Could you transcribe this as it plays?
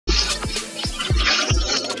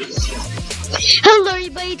Hello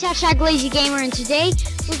everybody, it's Lazy Gamer, and today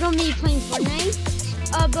we're going to be playing Fortnite.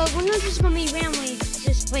 But we're not just going to be randomly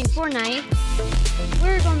just playing Fortnite.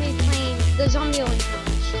 We're going to be playing the Zombie Challenge.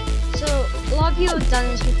 So a lot of people have done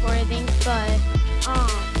this before, I think, but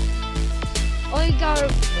all you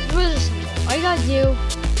gotta do,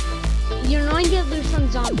 you're not gonna get loot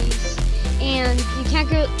from zombies, and you can't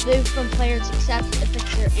get loot from players except if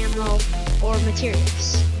it's your ammo or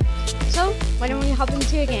materials. So why don't we hop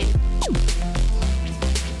into a game?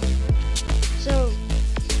 So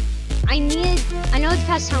I know it's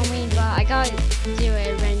past Halloween, but I gotta do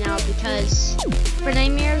it right now because for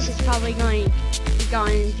nightmares it's probably going to be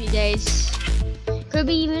gone in a few days. Could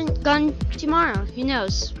be even gone tomorrow. Who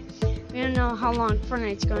knows? We don't know how long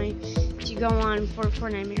Fortnite's going to go on for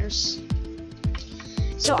nightmares.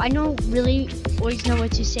 So I don't really always know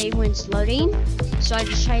what to say when it's loading. So I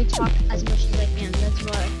just try to talk as much as I can. That's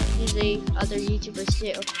what usually other YouTubers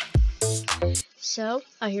do. So,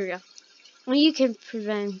 oh, here we go. Well, you can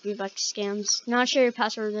prevent rebuck scams. Not share your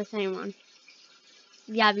password with anyone.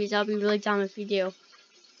 Yeah, because I'll be really dumb if you do.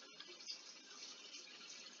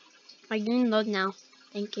 Are you doing load now?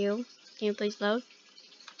 Thank you. Can you please load?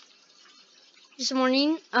 This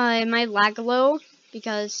morning, it might lag a little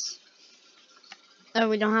because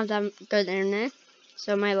we don't have that good internet,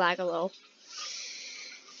 so it might lag a little.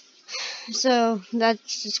 So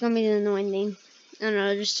that's just gonna be the annoying thing. I don't know,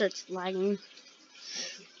 it just starts lagging.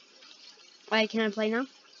 Alright, can I play now?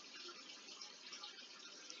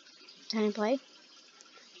 Can I play?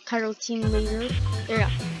 Cuddle team leader. There we go.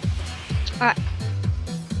 Alright.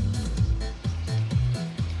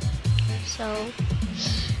 So,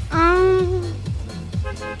 I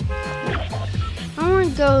don't want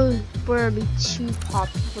to go where it'd be too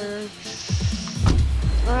popular.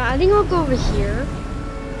 I think I'll go over here.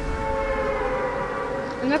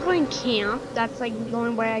 I'm not going camp. That's like the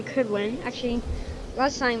only way I could win. Actually,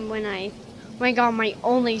 last time when I got my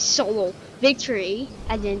only solo victory,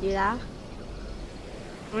 I didn't do that.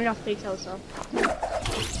 I got 3 kills though.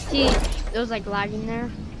 See, it was like lagging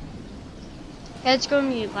there. Yeah, it's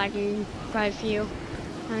going to be lagging by a few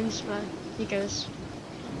times, but because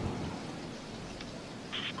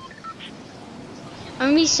I'm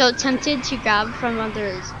gonna be so tempted to grab from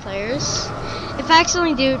other players. If I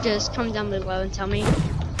accidentally do, just comment down below and tell me.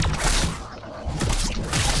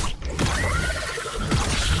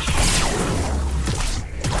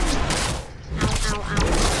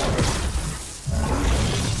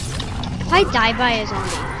 If I die by a zombie,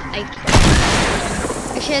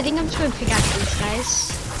 actually, I think I'm just going to pick out these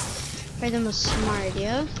guys. Probably the most smart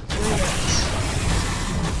idea.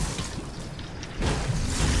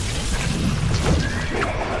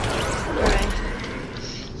 Alright.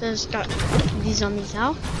 So let's got these zombies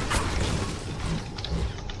out.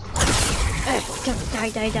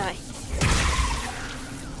 Die.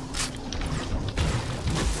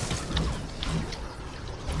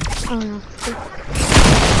 Oh no.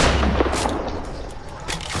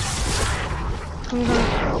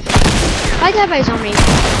 If I die by a zombie,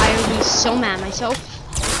 I would be so mad at myself.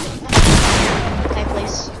 Die,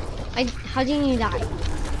 please. How did you die?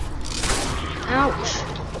 Ouch.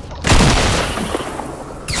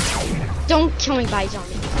 Don't kill me by a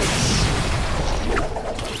zombie, please.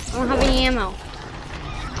 I don't have any ammo.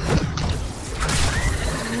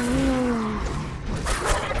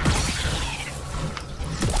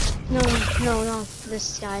 No,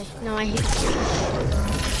 this guy. No, I hate this guy.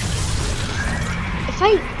 If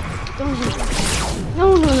I don't hit him. No.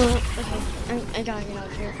 Okay, I gotta get out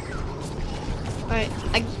of here. Alright,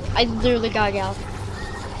 I literally gotta get out.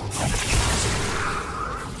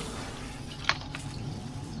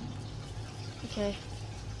 Okay.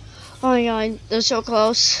 Oh my god, they're so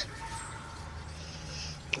close.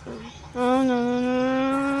 Oh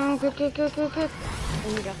no. Quick. There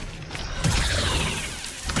we go.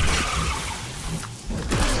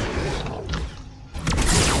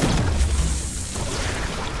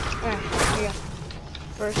 Alright, here we go.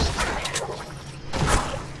 First.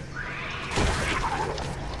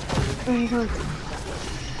 Where are you going?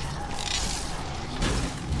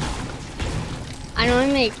 I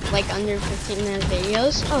normally make like under 15-minute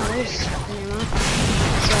videos. Oh, there's ammo.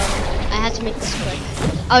 So I had to make this quick.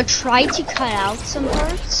 I'll try to cut out some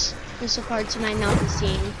parts. And some parts you might not be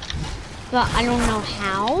seeing. But I don't know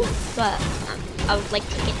how. But I would like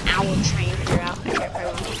take an hour trying to figure out. Okay,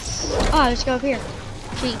 probably won't. Oh, let's go up here.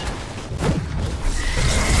 Sweet.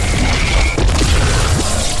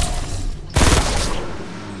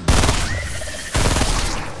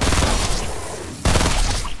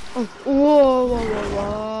 Oh, whoa.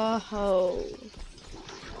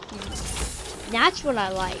 That's what I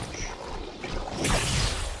like.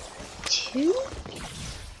 2?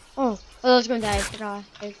 Oh, I was gonna die. I forgot.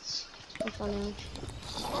 It's funny.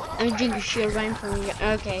 I'm gonna drink a shield right from you.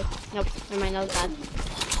 Okay. Nope. Never mind. That was bad.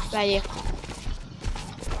 Bad idea.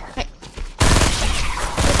 Hey.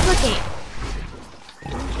 Let's look at it.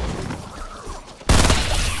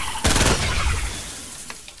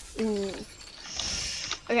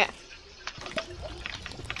 Okay.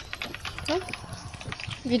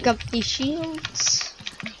 Pick up these shields.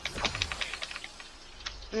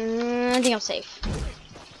 I think I'm safe.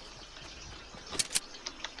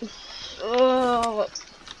 Oh,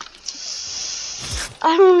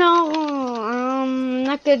 I don't know.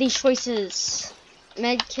 Not good at these choices.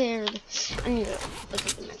 Medkit. I need to look at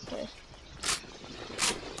the medkit.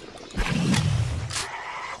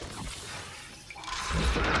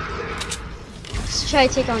 Let's try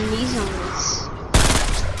to take on these zombies.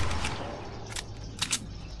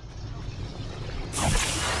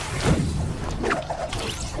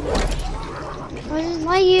 I just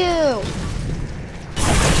like you.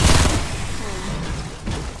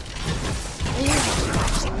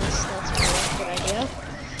 That's a good idea.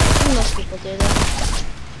 Most people do that.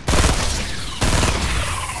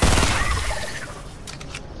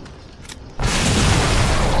 I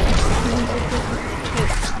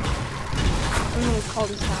don't know what to call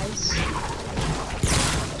these guys.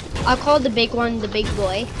 I'll call the big one the big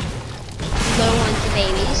boy. The little one's the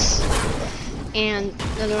babies. And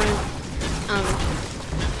the other one, I don't know.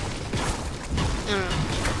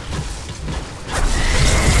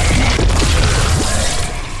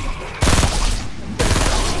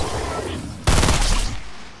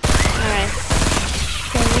 Alright.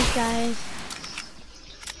 So these guys.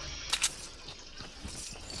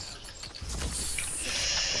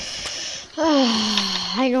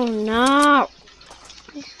 I don't know.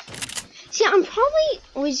 See, I'm probably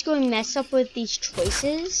always going to mess up with these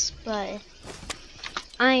choices, but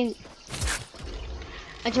I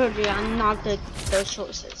told you I'm not good at those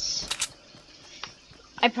choices.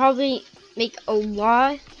 I probably make a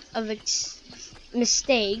lot of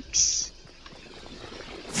mistakes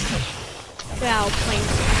while playing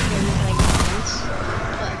like once.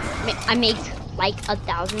 I make like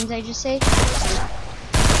 1,000, I just say.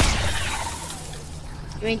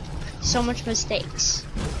 I make so much mistakes.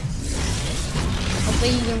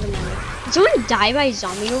 Hopefully you don't remember. Did someone die by a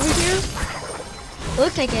zombie over here? It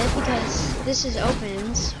looked like it because this is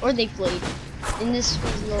opened, or they fled, and this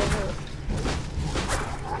was lower.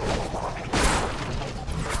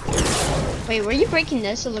 Wait, were you breaking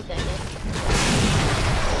this? It looked like it.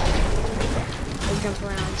 I'll jump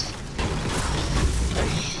around.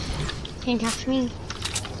 Can't catch me.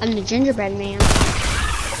 I'm the gingerbread man.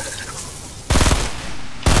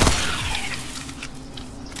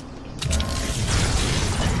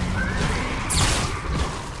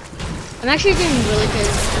 I'm actually getting really good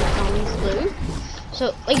with zombies loot.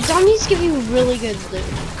 So, like, zombies give you really good loot.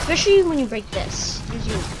 Especially when you break this. It gives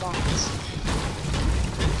you bombs.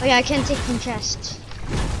 Oh yeah, I can't take from chest.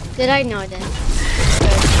 Did I? No, I didn't.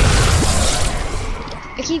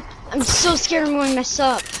 Good. I'm so scared I'm going to mess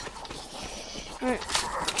up.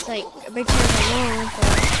 It's like a big chance I won't,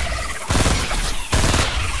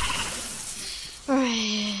 but...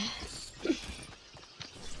 Alright.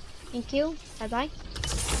 Thank you. Bye-bye.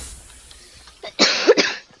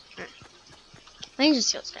 I think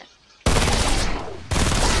just feels good.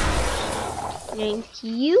 Thank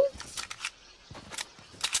you.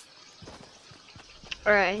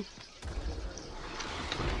 Alright.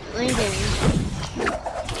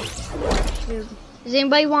 Does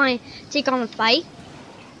anybody want to take on a fight?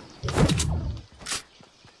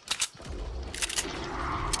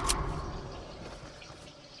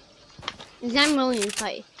 Because I'm willing to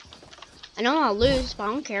fight. I know I'll lose, but I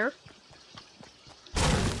don't care.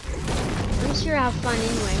 I'm sure I'll have fun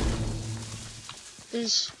anyway.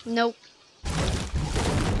 There's no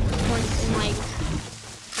point in, like,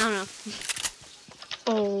 I don't know.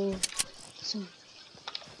 Oh.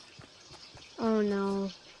 Oh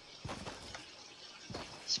no.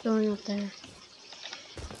 It's going up there.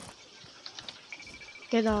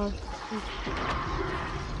 Get off.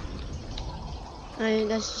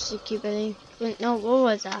 That's just a cute thing. Wait, no, what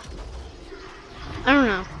was that? I don't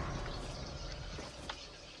know.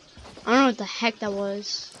 I don't know what the heck that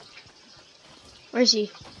was. Where is he?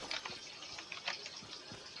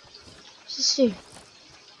 Let's just see.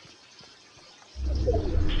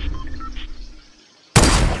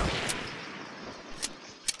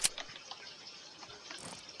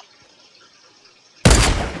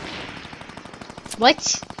 What?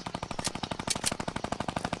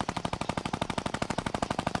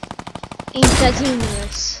 He doesn't even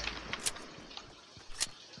notice.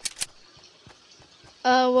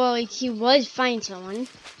 Well, he was fighting someone.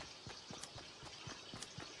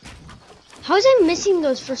 How was I missing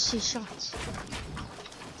those first 2 shots?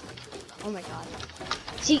 Oh my god.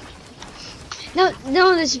 See, no,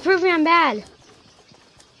 this is proving I'm bad. I'm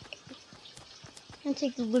gonna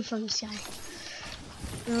take the loot from this guy.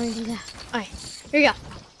 I'm gonna do that. Alright, here we go.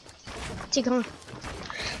 Take on.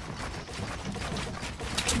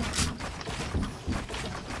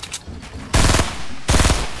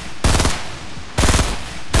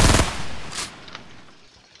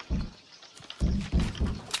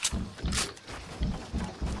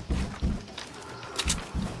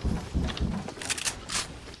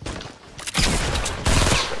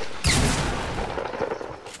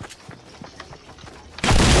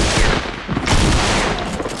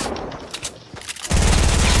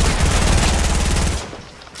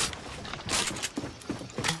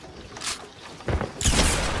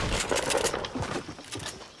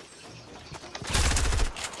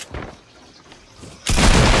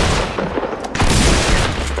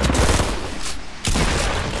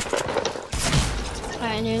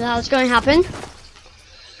 I knew that was going to happen.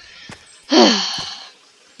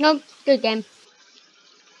 Nope, good game.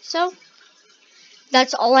 So,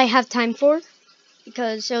 that's all I have time for,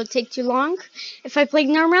 because it'll take too long if I play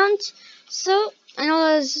another round. So, I know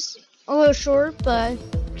that's a little short, but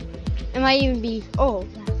it might even be, oh,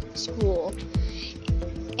 that's cool.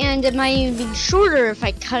 And it might even be shorter if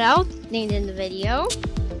I cut out the end of the video,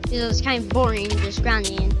 because it was kind of boring, just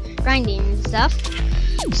grinding and stuff.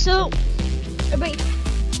 So, everybody,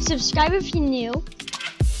 subscribe if you're new.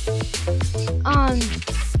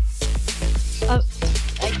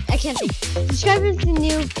 I can't think. Subscribe if you're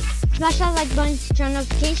new. Smash that like button to turn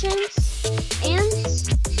notifications. And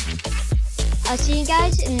I'll see you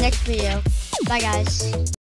guys in the next video. Bye, guys.